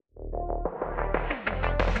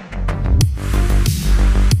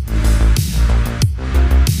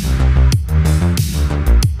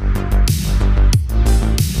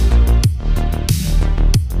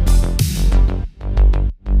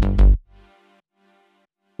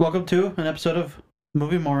Welcome to an episode of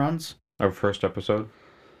Movie Morons. Our first episode.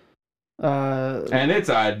 Uh, And it's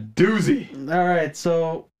a doozy. all right,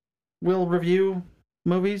 so we'll review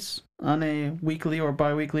movies on a weekly or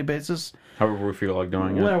bi-weekly basis. However we feel like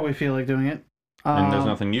doing it. Whenever we feel like doing it. And there's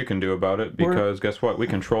nothing you can do about it because guess what? We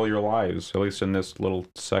control your lives. At least in this little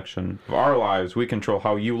section of our lives, we control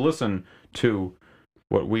how you listen to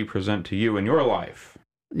what we present to you in your life.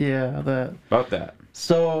 Yeah, that. About that.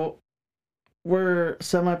 So we're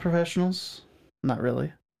semi-professionals. Not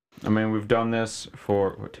really. I mean, we've done this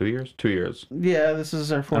for, what, 2 years? 2 years. Yeah, this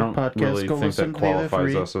is our I fourth don't podcast. really Go think listen that to the other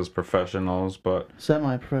qualifies three. us as professionals, but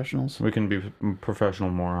Semi-professionals. we can be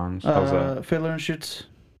professional morons. How's that?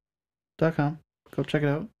 FiddlerandShoots.com. Go check it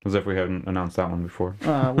out. As if we hadn't announced that one before.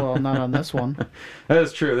 Well, not on this one. That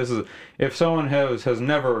is true. This is if someone has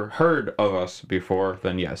never heard of us before,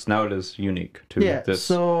 then yes, now it is unique to this.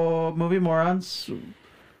 So Movie Morons.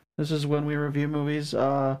 This is when we review movies.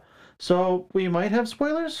 So we might have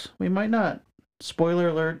spoilers. We might not. Spoiler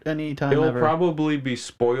alert anytime It'll ever. probably be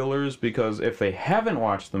spoilers because if they haven't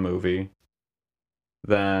watched the movie,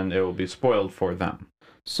 then it will be spoiled for them.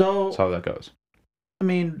 So That's how that goes. I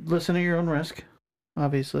mean, listen at your own risk,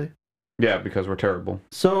 obviously. Yeah, because we're terrible.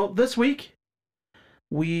 So this week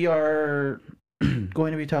we are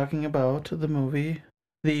going to be talking about the movie,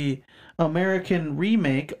 the American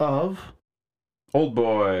remake of Old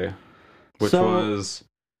Boy, which was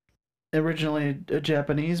originally a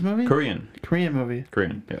Japanese movie? Korean. Korean movie.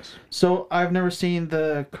 Korean, yes. So I've never seen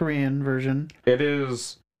the Korean version. It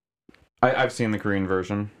is. I've seen the Korean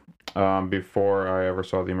version before I ever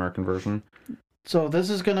saw the American version. So this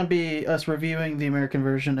is going to be us reviewing the American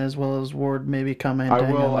version as well as Ward maybe commenting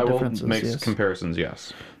I will on the differences. make yes. comparisons,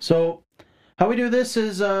 yes. So how we do this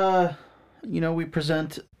is, we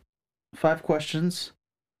present 5 questions,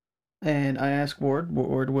 and I ask Ward.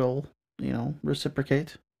 Ward will,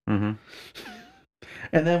 reciprocate. Mm-hmm.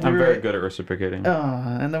 And then I'm very good at reciprocating.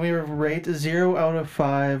 And then we rate 0 out of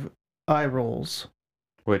 5 eye rolls.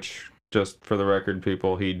 Which, just for the record,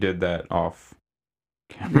 people, he did that off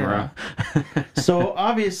camera. Yeah. So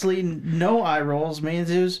obviously, no eye rolls means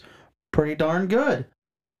it was pretty darn good.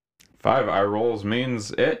 5 eye rolls means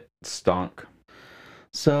it stunk.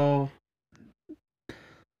 So,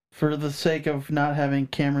 for the sake of not having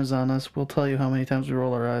cameras on us, we'll tell you how many times we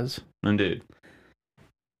roll our eyes. Indeed.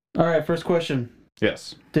 All right, first question.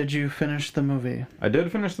 Yes. Did you finish the movie? I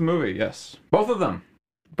did finish the movie, yes. Both of them.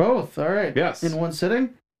 Both, all right. Yes. In one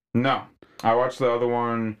sitting? No. I watched the other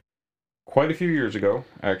one quite a few years ago,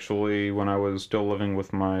 actually, when I was still living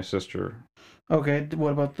with my sister. Okay,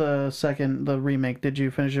 what about the remake? Did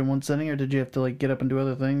you finish it in one sitting, or did you have to, get up and do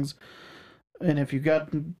other things? And if you got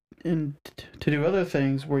in to do other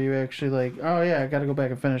things, were you actually oh yeah, I gotta go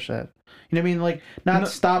back and finish that? You know what I mean? Not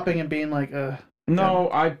stopping and being No,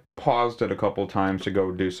 I paused it a couple times to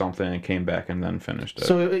go do something and came back and then finished it.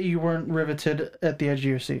 So you weren't riveted at the edge of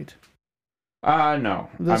your seat? No.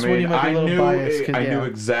 This one you might be a little biased, I knew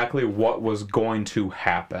exactly what was going to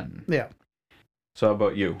happen. Yeah. So how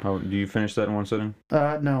about you? Do you finish that in one sitting?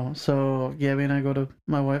 No. So Gabby and I go to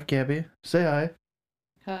my wife, Gabby. Say hi.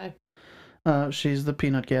 Hi. She's the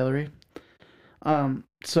peanut gallery.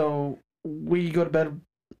 So we go to bed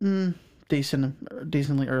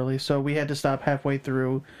decently early. So we had to stop halfway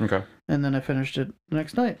through. Okay. And then I finished it the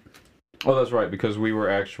next night. Oh, that's right, because we were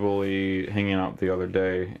actually hanging out the other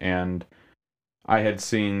day, and I had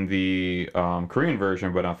seen the Korean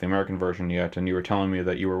version, but not the American version yet, and you were telling me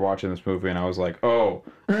that you were watching this movie, and I was like, oh,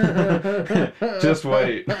 just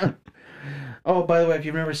wait. Oh, by the way, if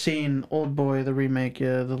you've never seen Old Boy, the remake,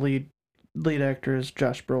 the lead actor is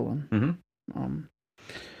Josh Brolin. Mm-hmm.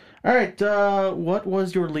 All right, what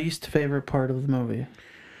was your least favorite part of the movie?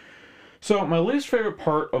 So, my least favorite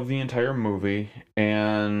part of the entire movie,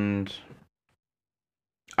 and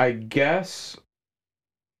I guess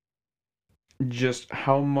just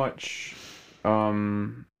how much,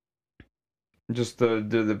 just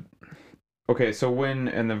the okay, so when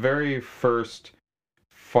in the very first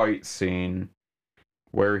fight scene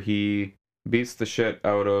where he beats the shit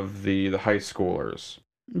out of the high schoolers,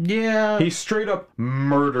 Yeah. he straight up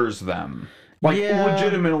murders them.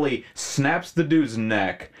 Legitimately snaps the dude's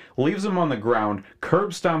neck, leaves him on the ground,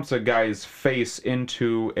 curb stomps a guy's face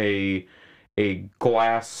into a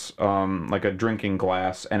glass, like a drinking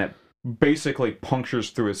glass, and it basically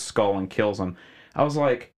punctures through his skull and kills him. I was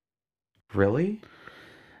like, really?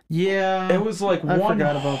 Yeah. It was like I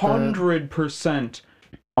forgot about that. 100%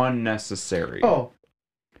 unnecessary. Oh.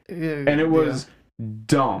 And it was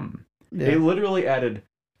dumb. Yeah. It literally added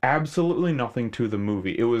absolutely nothing to the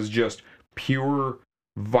movie. It was just pure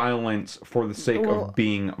violence for the sake of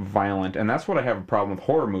being violent. And that's what I have a problem with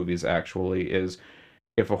horror movies, actually, is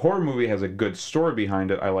if a horror movie has a good story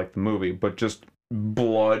behind it, I like the movie. But just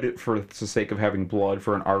blood for the sake of having blood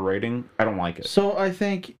for an R rating, I don't like it. So I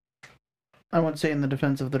think, I wouldn't say in the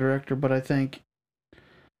defense of the director, but I think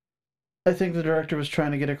the director was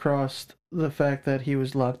trying to get across the fact that he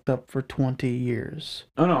was locked up for 20 years.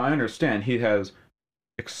 Oh, no, I understand. He has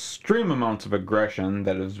extreme amounts of aggression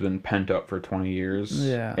that has been pent up for 20 years.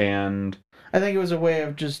 Yeah. And I think it was a way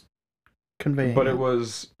of just conveying. But it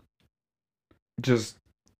was just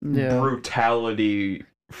brutality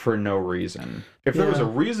for no reason. If there was a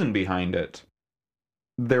reason behind it,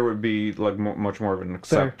 there would be like much more of an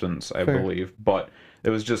acceptance, I believe. But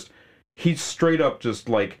it was just, he straight up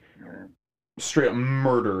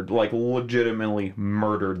murdered, like legitimately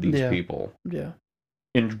murdered these people. Yeah.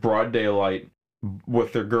 In broad daylight,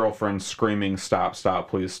 with their girlfriend screaming, "Stop, stop,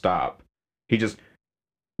 please stop." He just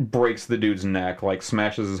breaks the dude's neck, like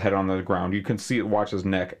smashes his head on the ground. You can watch his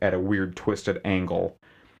neck at a weird twisted angle.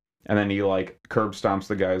 And then he like curb stomps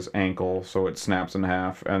the guy's ankle so it snaps in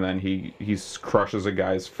half, and then he crushes a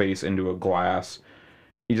guy's face into a glass.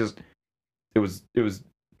 It was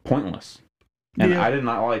pointless. And I did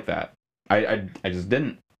not like that. I just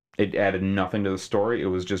didn't. It added nothing to the story. It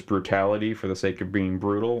was just brutality for the sake of being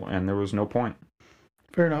brutal, and there was no point.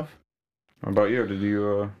 Fair enough. What about you? Did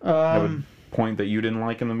you have a point that you didn't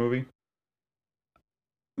like in the movie?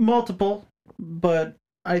 Multiple, but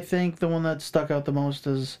I think the one that stuck out the most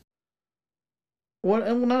is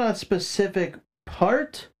not a specific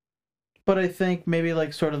part, but I think maybe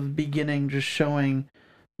like sort of the beginning, just showing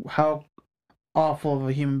how awful of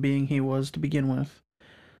a human being he was to begin with.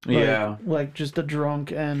 Like just a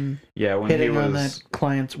drunk and when hitting on that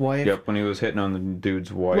client's wife. Yep, when he was hitting on the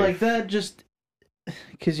dude's wife. Like that, just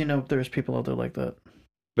because there's people out there like that.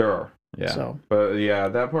 There are, yeah. So, but yeah,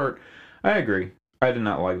 that part, I agree. I did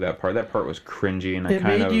not like that part. That part was cringy, and it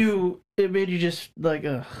made you just like,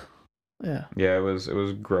 ugh, yeah. Yeah, it was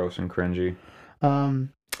gross and cringy.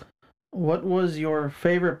 What was your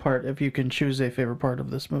favorite part, if you can choose a favorite part of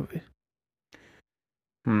this movie?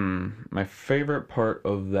 My favorite part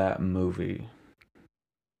of that movie.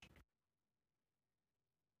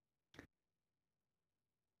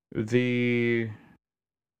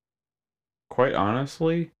 Quite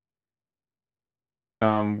honestly,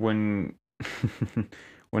 when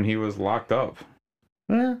when he was locked up.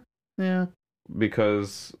 Yeah.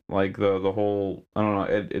 Because like the whole, I don't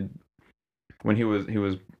know, when he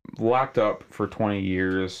was locked up for 20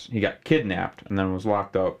 years, he got kidnapped and then was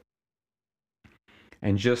locked up.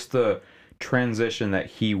 And just the transition that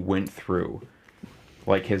he went through,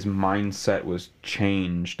 like his mindset was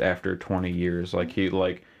changed after 20 years.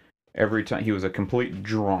 Like every time he was a complete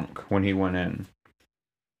drunk when he went in.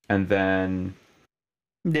 And then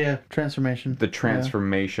transformation. The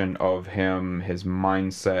transformation of him, his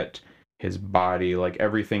mindset, his body, like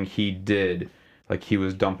everything he did, like he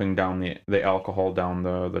was dumping down the alcohol down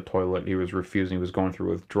the toilet. He was refusing. He was going through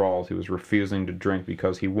withdrawals. He was refusing to drink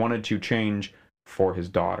because he wanted to change for his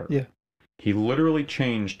daughter. Yeah. He literally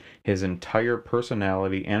changed his entire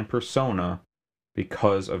personality and persona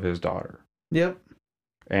because of his daughter. Yep.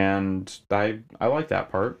 And I like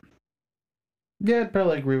that part. Yeah, I'd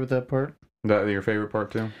probably agree with that part. That your favorite part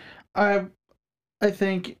too? I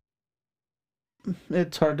think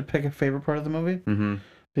it's hard to pick a favorite part of the movie. Mm-hmm.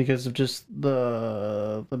 Because of just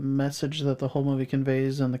the message that the whole movie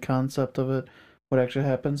conveys and the concept of it, what actually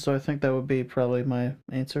happens. So I think that would be probably my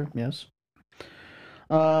answer. Yes.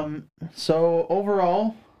 So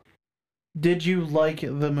overall, did you like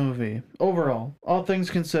the movie? Overall, all things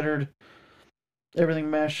considered, everything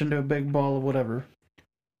mashed into a big ball of whatever.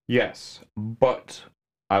 Yes, but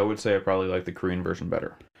I would say I probably like the Korean version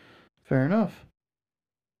better. Fair enough.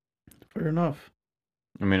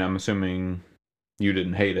 I mean, I'm assuming you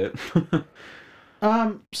didn't hate it.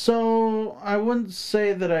 So I wouldn't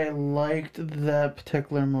say that I liked that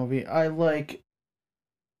particular movie. I like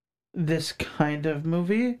this kind of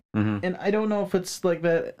movie, and I don't know if it's like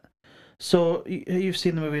that. So you've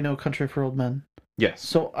seen the movie No Country for Old Men. Yes.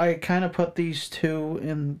 So I kind of put these two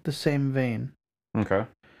in the same vein. Okay.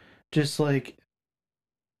 Just like,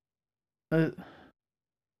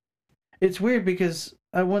 it's weird because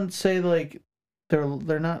I wouldn't say like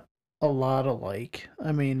they're not a lot alike.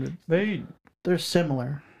 I mean, they're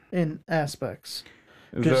similar in aspects.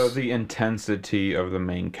 The intensity of the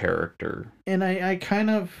main character. And I kind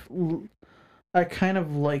of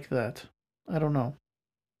like that. I don't know.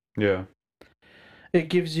 Yeah. It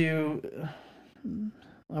gives you,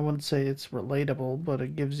 I wouldn't say it's relatable, but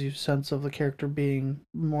it gives you sense of the character being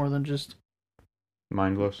more than just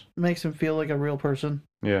Mindless. Makes him feel like a real person.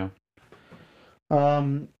 Yeah.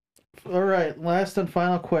 All right, last and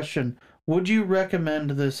final question. Would you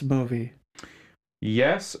recommend this movie?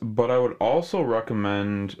 Yes, but I would also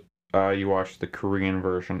recommend you watch the Korean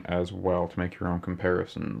version as well to make your own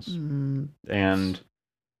comparisons. And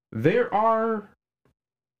there are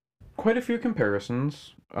quite a few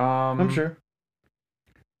comparisons. I'm sure.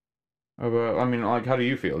 I mean, like, how do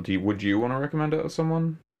you feel? Would you want to recommend it to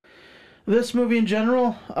someone? This movie in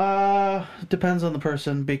general, depends on the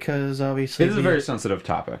person, because obviously it is a very sensitive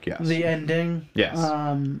topic. Yes. The ending. Yes.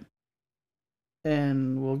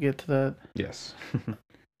 And we'll get to that. Yes.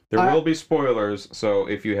 There will be spoilers, so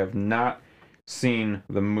if you have not seen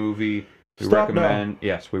the movie, we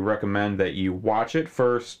recommend that you watch it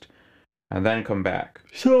first and then come back.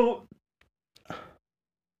 So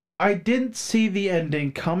I didn't see the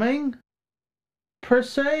ending coming per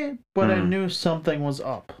se, but I knew something was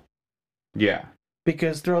up. Yeah.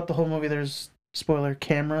 Because throughout the whole movie there's spoiler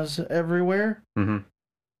cameras everywhere. Mm-hmm.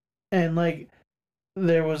 And like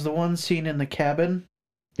there was the one scene in the cabin.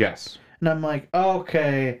 Yes. And I'm like,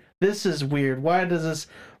 okay, this is weird. Why does this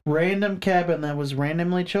random cabin that was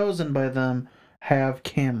randomly chosen by them have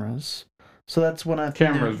cameras? So that's when I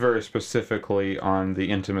cameras very specifically on the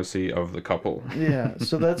intimacy of the couple. Yeah,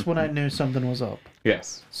 so that's when I knew something was up.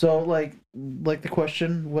 Yes. So like the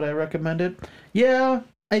question, would I recommend it? Yeah,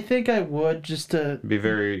 I think I would, just to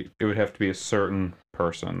it would have to be a certain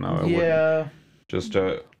person though. Yeah. Just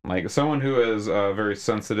like someone who is very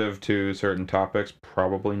sensitive to certain topics,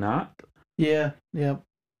 probably not. Yeah, yep.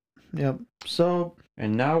 So...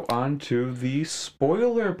 And now on to the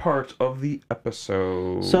spoiler part of the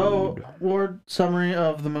episode. So, word summary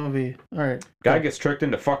of the movie. Alright. Guy gets tricked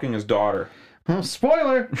into fucking his daughter.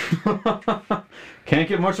 Spoiler! Can't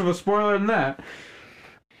get much of a spoiler than that.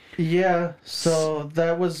 Yeah, so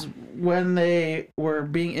that was when they were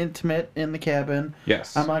being intimate in the cabin.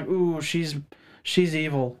 Yes. I'm like, ooh, she's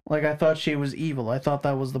evil. Like, I thought she was evil. I thought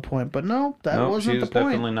that was the point. But no, wasn't the point. She's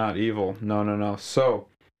definitely not evil. No. So,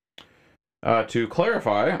 to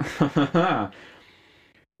clarify,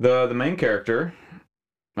 the main character,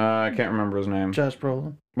 I can't remember his name. Josh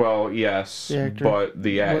Brolin. Well, yes, the actor. But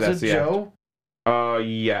was it Joe?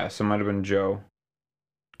 Yes, it might have been Joe.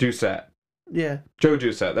 Doucette. Yeah. Joe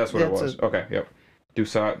Doucette, that's what it was. Okay, yep.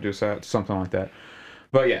 Doucette, something like that.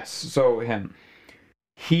 But yes, so him.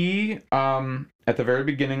 He, at the very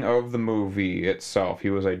beginning of the movie itself, he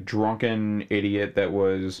was a drunken idiot that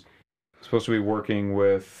was supposed to be working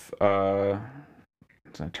with an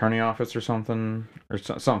attorney office or something,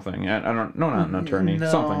 something. I don't know, not an attorney,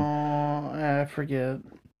 something. I forget.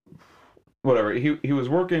 Whatever. He was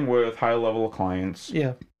working with high level clients.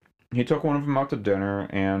 Yeah. He took one of them out to dinner,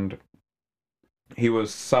 and he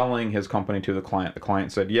was selling his company to the client. The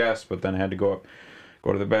client said yes, but then had to go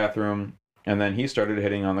to the bathroom, and then he started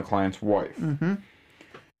hitting on the client's wife. Mm-hmm.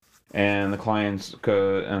 And the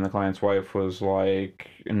client's wife was like,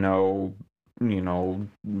 no,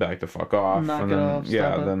 back the fuck off. Knock and it then,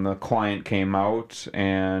 off, then the client came out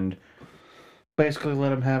and basically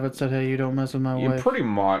let him have it, said, hey, you don't mess with my wife. Pretty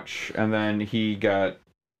much. And then he got,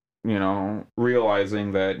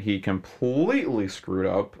 realizing that he completely screwed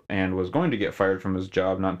up and was going to get fired from his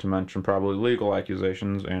job, not to mention probably legal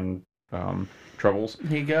accusations and troubles.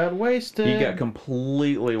 He got wasted. He got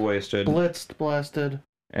completely wasted. Blitzed, blasted.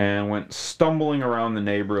 And went stumbling around the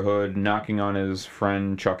neighborhood, knocking on his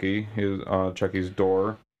friend Chucky, Chucky's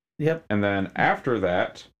door. Yep. And then after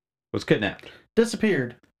that, was kidnapped.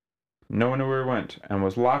 Disappeared. No one knew where he went, and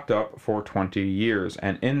was locked up for 20 years.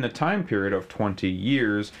 And in the time period of 20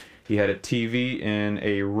 years, he had a TV in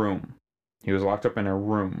a room. He was locked up in a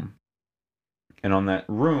room. And on that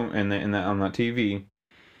room, on that TV,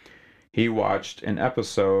 he watched an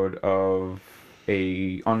episode of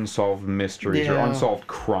unsolved mysteries or unsolved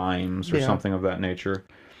crimes or something of that nature.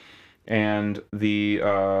 And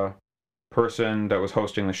the person that was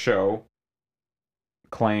hosting the show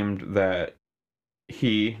claimed that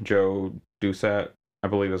Joe Doucette, I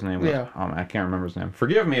believe his name was, I can't remember his name.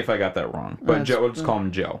 Forgive me if I got that wrong, but Joe, let's call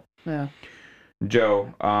him Joe. Yeah.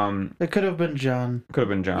 Joe. It could have been John. Could have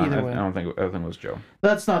been John. Either way. I don't think it was Joe.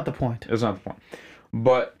 That's not the point. It's not the point.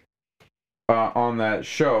 But on that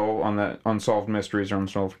show, on that Unsolved Mysteries or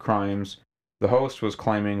Unsolved Crimes, the host was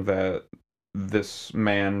claiming that this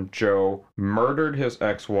man, Joe, murdered his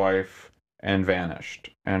ex-wife and vanished.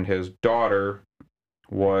 And his daughter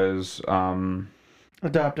was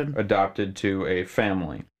adopted to a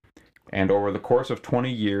family. And over the course of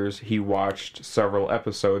 20 years, he watched several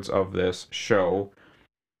episodes of this show,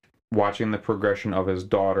 watching the progression of his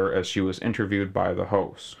daughter as she was interviewed by the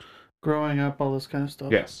host. Growing up, all this kind of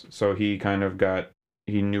stuff. Yes. So he kind of got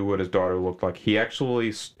he knew what his daughter looked like. He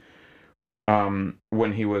actually,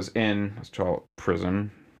 when he was in, let's call it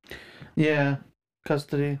prison. Yeah,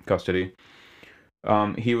 custody.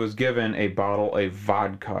 He was given a bottle of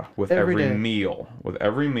vodka with Every every day. meal. With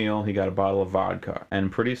every meal, he got a bottle of vodka.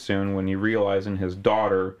 And pretty soon, when he realized, and his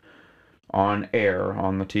daughter on air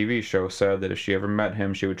on the TV show said that if she ever met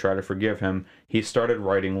him, she would try to forgive him, he started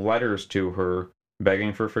writing letters to her,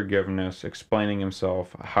 begging for forgiveness, explaining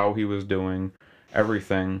himself, how he was doing,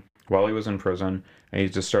 everything while he was in prison. And he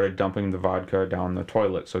just started dumping the vodka down the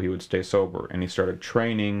toilet so he would stay sober. And he started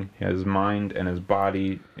training his mind and his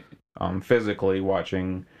body physically,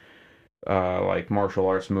 watching like martial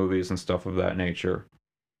arts movies and stuff of that nature.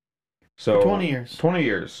 So For 20 years. 20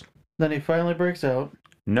 years. Then he finally breaks out.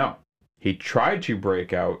 No. He tried to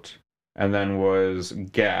break out and then was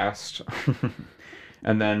gassed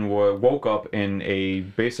and then woke up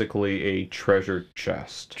in basically a treasure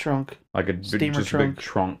chest. Trunk. Like a Steamer big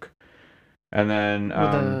trunk. And then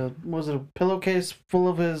was it a pillowcase full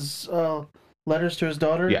of his letters to his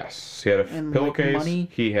daughter? Yes, he had a pillowcase. Money?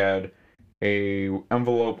 He had a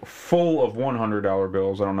envelope full of $100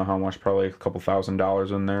 bills. I don't know how much, probably a couple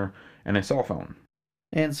 $1,000 in there, and a cell phone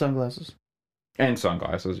And sunglasses. and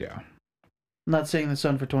sunglasses. Yeah, Not seeing the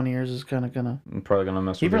sun for 20 years is kind of gonna. probably gonna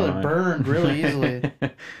mess He with your really mind. burned really easily.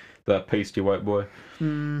 That pasty white boy.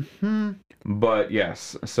 Mm-hmm. But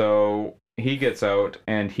yes, so he gets out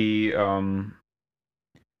and he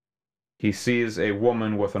sees a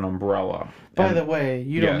woman with an umbrella. By the way,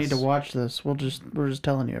 you don't need to Yes. watch this. We're just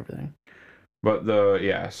telling you everything. But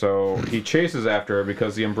so he chases after her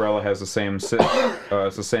because the umbrella has the same it's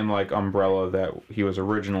the same like umbrella that he was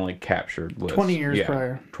originally captured with. 20 years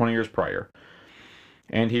prior. 20 years prior.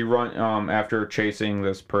 And he run after chasing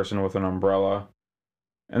this person with an umbrella.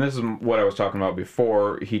 And this is what I was talking about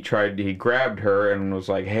before. He grabbed her and was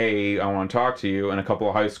like, "Hey, I want to talk to you." And a couple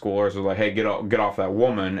of high schoolers were like, "Hey, get off that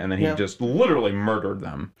woman." And then he just literally murdered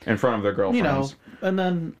them in front of their girlfriends. You know, and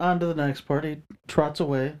then on to the next part. He trots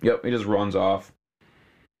away. Yep, he just runs off.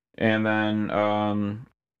 And then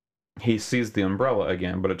he sees the umbrella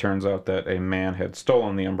again, but it turns out that a man had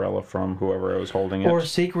stolen the umbrella from whoever was holding it. Or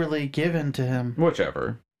secretly given to him.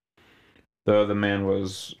 Whichever. The man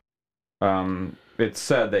was... it's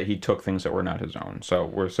said that he took things that were not his own. So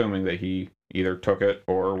we're assuming that he either took it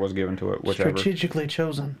or was given to it, whichever. Strategically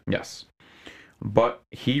chosen. Yes. But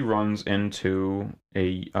he runs into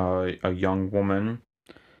a young woman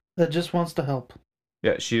that just wants to help.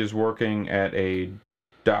 Yeah, she is working at a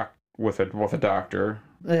with a doctor.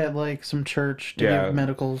 They had like some church to give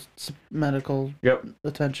medical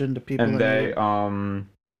attention to people. And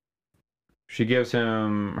she gives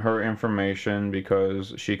him her information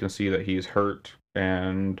because she can see that he's hurt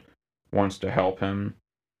and wants to help him.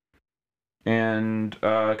 And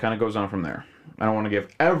kind of goes on from there. I don't want to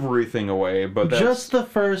give everything away, but just the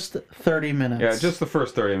first 30 minutes. Yeah, just the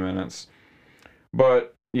first 30 minutes.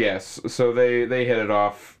 But yes, so they hit it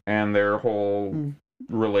off, and their whole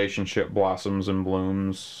relationship blossoms and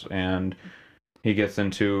blooms, and he gets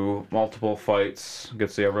into multiple fights,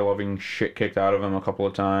 gets the ever-loving shit kicked out of him a couple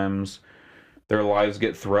of times. Their lives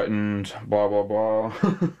get threatened, blah, blah, blah.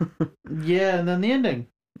 Yeah, and then the ending.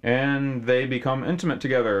 And they become intimate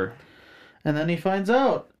together. And then he finds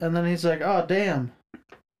out, and then he's like, "Oh, damn."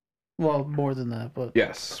 Well, more than that, but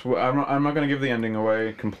yes, I'm not going to give the ending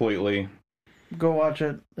away completely. Go watch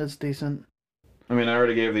it; it's decent. I mean, I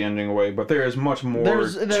already gave the ending away, but there is much more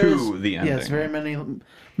to the ending. Yes, very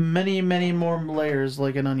many more layers,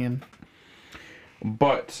 like an onion.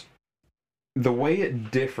 But the way it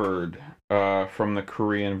differed from the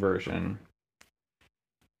Korean version,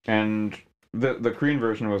 and the Korean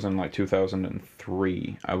version was in like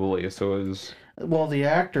 2003, I believe. So it was... Well, the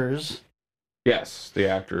actors. Yes, the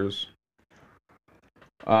actors.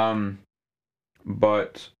 But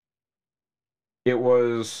it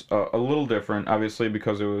was a little different, obviously,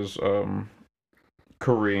 because it was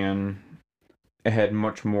Korean. It had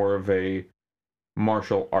much more of a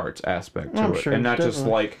martial arts aspect to it, sure, and not definitely. just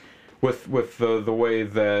like with the way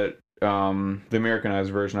that the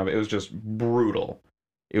Americanized version of it was just brutal.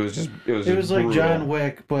 It was like brutal. John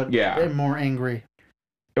Wick, but more angry.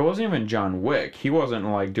 It wasn't even John Wick. He wasn't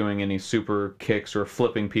like doing any super kicks or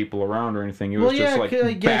flipping people around or anything. He was just like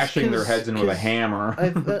bashing their heads in with a hammer.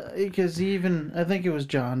 Because I think it was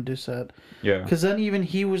John Doucette. Yeah. Because then even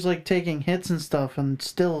he was like taking hits and stuff and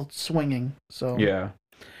still swinging. So yeah.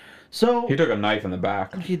 So he took a knife in the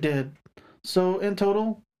back. He did. So in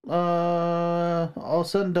total, all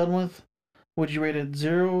said and done with, would you rate it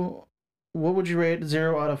 0? What would you rate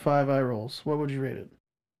 0 out of 5 eye rolls? What would you rate it?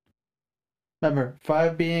 Remember,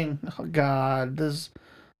 5 being, oh God, this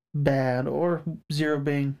bad, or 0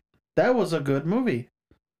 being that was a good movie.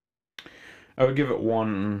 I would give it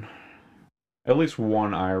at least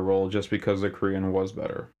one eye roll, just because the Korean was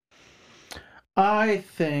better. I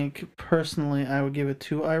think, personally, I would give it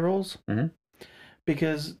 2 eye rolls. Mm-hmm.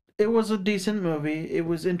 Because it was a decent movie. It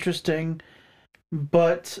was interesting,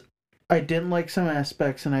 but I didn't like some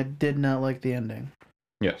aspects, and I did not like the ending.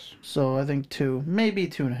 Yes. So I think 2, maybe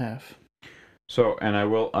 2.5. So, and I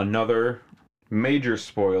will, another major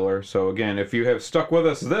spoiler. So again, if you have stuck with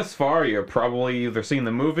us this far, you've probably either seen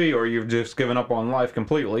the movie or you've just given up on life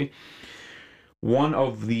completely. One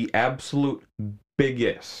of the absolute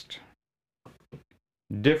biggest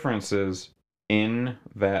differences in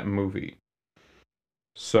that movie.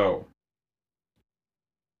 So,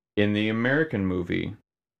 in the American movie,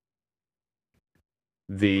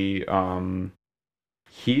 he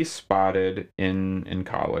spotted in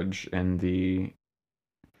college in the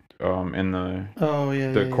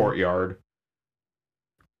courtyard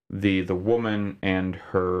the woman and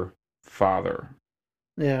her father.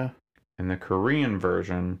 Yeah. In the Korean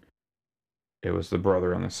version, it was the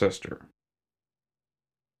brother and the sister.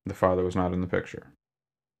 The father was not in the picture.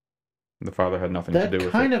 The father had nothing to do with it.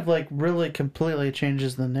 That kind of like really completely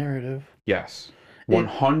changes the narrative. Yes.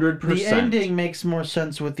 100%. The ending makes more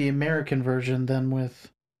sense with the American version than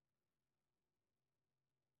with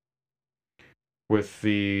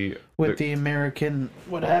the American,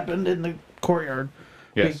 what happened in the courtyard.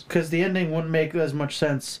 Yes. Because the ending wouldn't make as much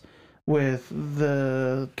sense with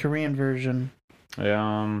the Korean version.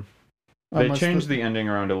 They changed the ending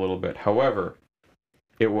around a little bit. However,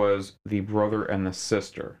 it was the brother and the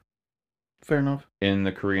sister. Fair enough. In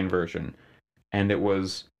the Korean version. And it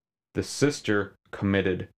was the sister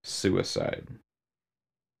committed suicide.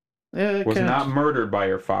 Yeah, was not murdered by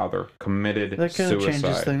her father, committed suicide. That kind of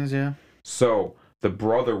changes things, yeah. So, the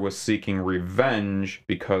brother was seeking revenge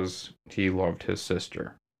because he loved his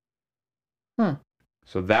sister. Huh.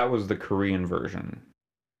 So that was the Korean version.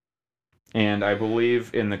 And I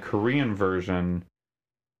believe in the Korean version,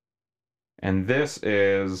 and this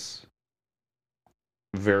is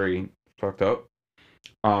very fucked up.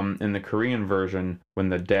 In the Korean version, when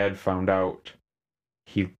the dad found out,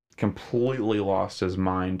 he completely lost his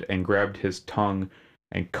mind and grabbed his tongue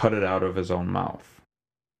and cut it out of his own mouth.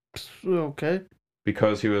 Okay.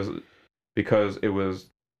 Because he was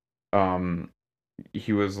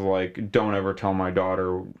like, don't ever tell my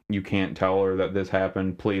daughter, you can't tell her that this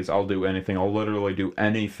happened, please, I'll do anything, I'll literally do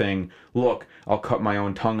anything. Look, I'll cut my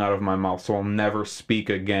own tongue out of my mouth so I'll never speak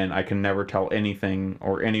again, I can never tell anything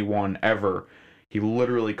or anyone ever. He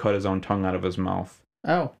literally cut his own tongue out of his mouth.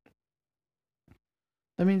 Oh.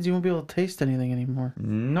 That means you won't be able to taste anything anymore.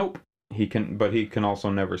 Nope. But he can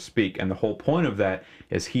also never speak, and the whole point of that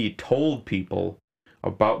is he told people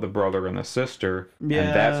about the brother and the sister, and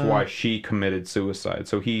that's why she committed suicide.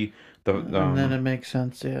 So and then it makes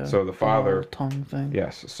sense, yeah. So the father, tongue thing.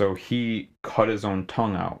 Yes. So he cut his own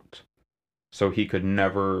tongue out, so he could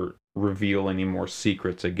never reveal any more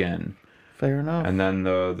secrets again. Fair enough. And then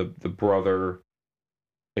the brother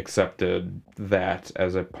accepted that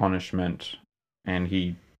as a punishment, and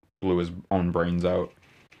he blew his own brains out.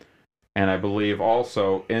 And I believe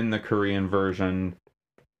also in the Korean version,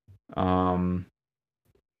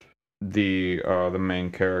 the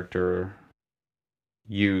main character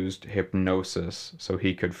used hypnosis so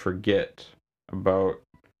he could forget about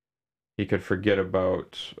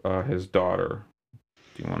his daughter.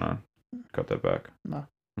 Do you want to cut that back? No.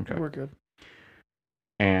 Okay. We're good.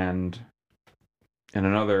 And in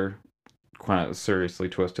another kind of seriously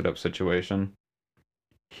twisted up situation,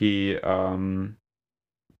 he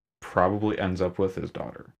probably ends up with his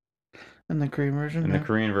daughter. In the Korean version? In the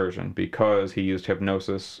Korean version, because he used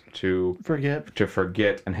hypnosis to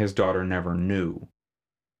forget, and his daughter never knew.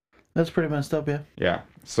 That's pretty messed up, yeah. Yeah.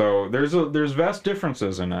 So there's vast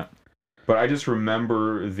differences in it. But I just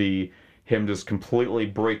remember him just completely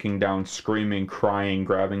breaking down, screaming, crying,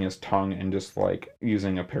 grabbing his tongue, and just like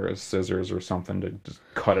using a pair of scissors or something to just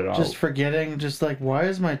cut it out. Just forgetting, just like, why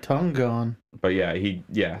is my tongue gone? But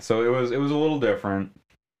yeah, so it was a little different.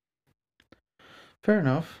 Fair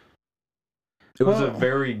enough. It was a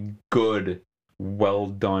very good, well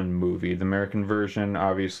done movie. The American version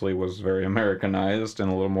obviously was very Americanized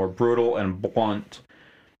and a little more brutal and blunt.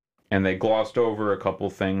 And they glossed over a couple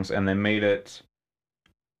things, and they made it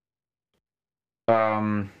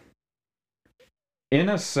in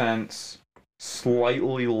a sense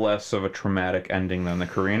slightly less of a traumatic ending than the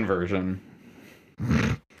Korean version.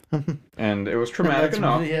 And it was traumatic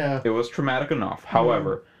enough. Yeah. It was traumatic enough.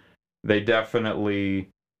 However, they definitely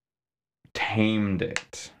tamed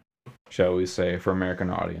it, shall we say, for American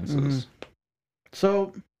audiences.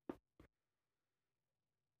 So,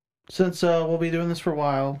 since we'll be doing this for a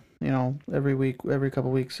while, every week, every couple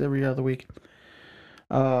weeks, every other week,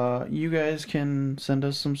 you guys can send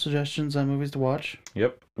us some suggestions on movies to watch.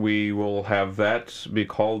 Yep, we will have that be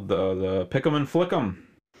called the Pick 'em and Flick 'em.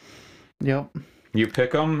 Yep. You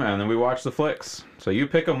pick 'em, and then we watch the flicks. So you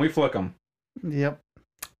pick 'em, we flick 'em. Yep.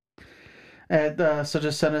 So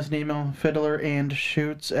just send us an email,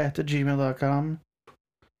 fiddlerandshoots@gmail.com.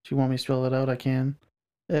 If you want me to spell it out, I can.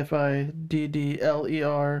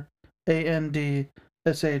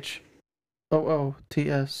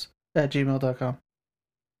 FIDDLERANDSHOOTS@gmail.com.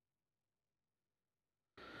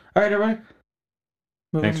 All right, everybody.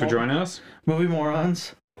 Thanks for joining us. Movie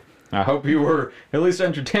morons. I hope you were at least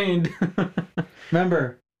entertained.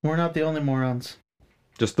 Remember, we're not the only morons.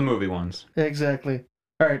 Just the movie ones. Exactly.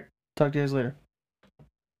 All right. Talk to you guys later.